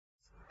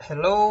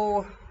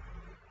Hello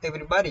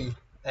everybody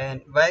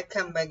and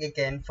welcome back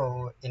again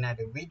for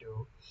another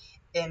video.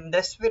 In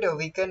this video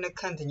we're gonna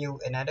continue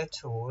another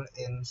tool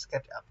in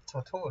SketchUp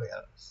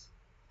tutorials.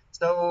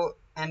 So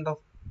in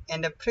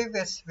the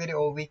previous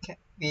video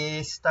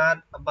we start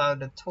about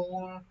the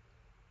tool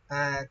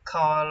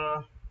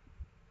called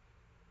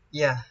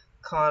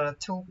called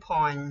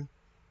 2-point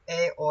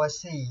A or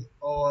C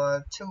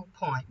or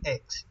 2-point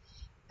X,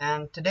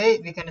 and today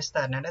we're gonna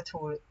start another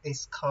tool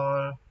is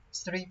called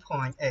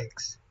 3-point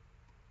X.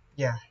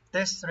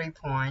 This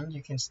 3-point,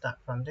 you can start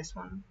from this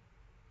one.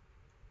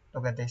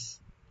 Look at this.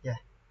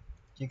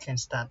 You can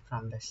start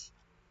from this,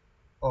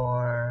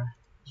 or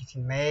you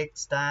can make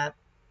start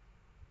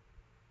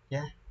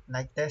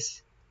like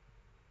this.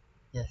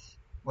 Yes,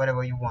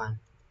 whatever you want.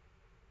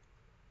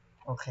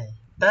 Okay,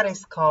 that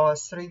is called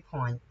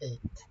 3.8.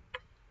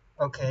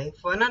 Okay,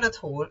 for another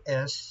tool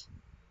is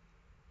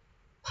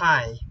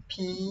pi,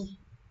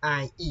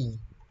 P-I-E.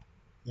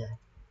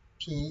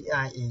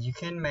 P-I-E. You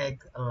can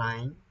make a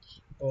line,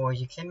 or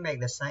you can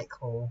make the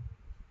cycle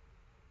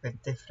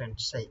with different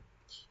shape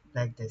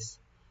like this,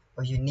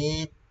 or you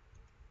need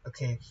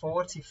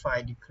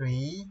 45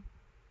 degree,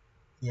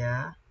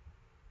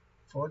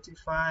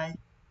 45,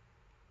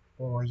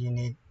 or you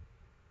need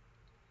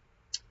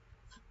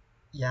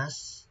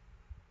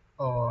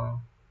or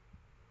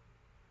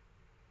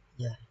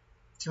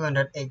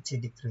 280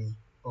 degree,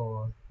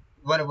 or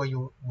whatever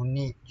you would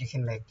need. You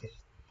can make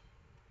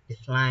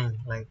this line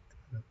like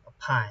a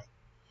pie.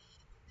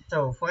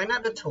 So for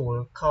another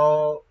tool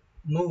called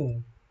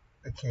move,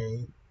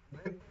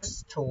 with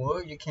this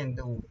tool you can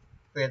do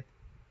with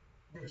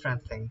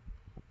different things.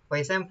 For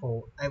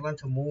example, I want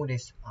to move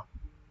this up,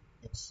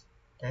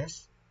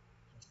 this,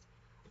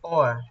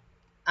 or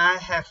I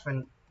have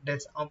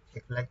this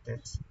object like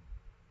this.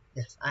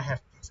 I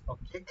have this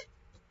object,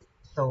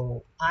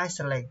 so I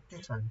select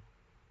this one.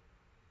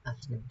 I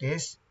select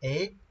this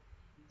 8,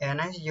 and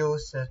I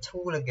use the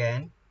tool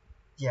again.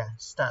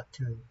 Start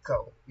to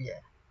go.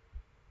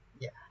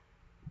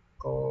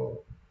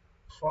 Go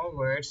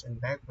forwards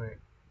and backward,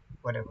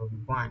 whatever we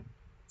want.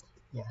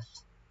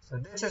 So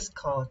this is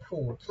called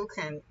tool. Tool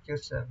can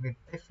use with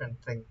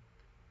different things.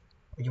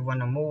 You want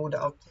to move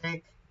the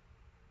object,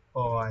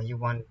 or you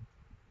want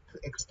to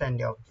extend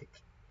the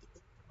object,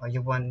 or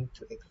you want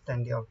to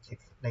extend the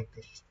object like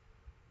this.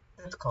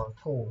 That's called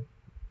tool.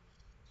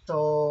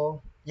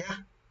 So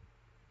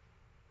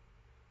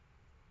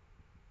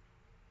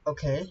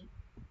okay.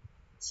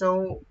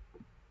 So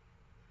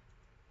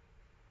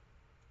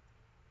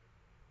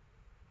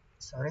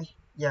sorry.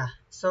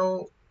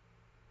 So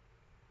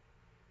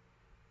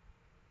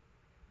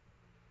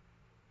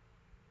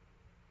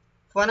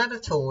for another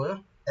tool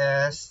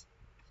is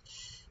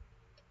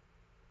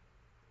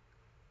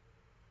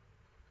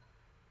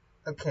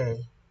for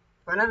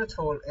another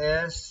tool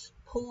is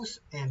push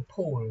and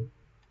pull.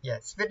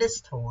 With this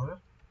tool,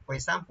 for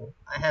example,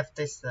 I have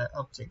this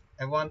object.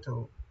 I want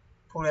to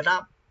pull it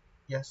up.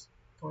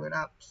 Pull it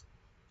up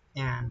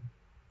and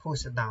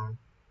push it down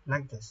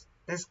like this.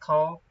 This is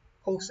called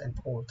push and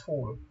pull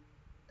tool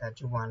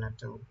that you wanna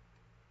do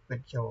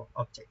with your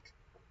object.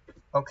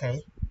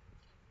 Okay.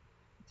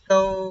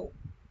 So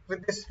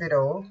with this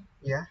video,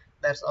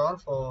 that's all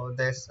for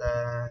this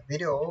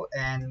video,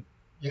 and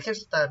you can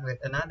start with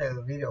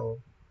another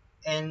video.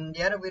 And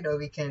the other video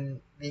we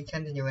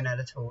continue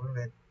another tool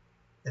with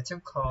the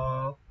tool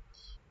called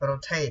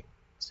rotate.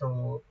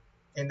 So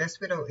in this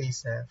video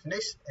is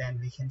finished, and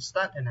we can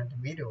start another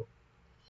video.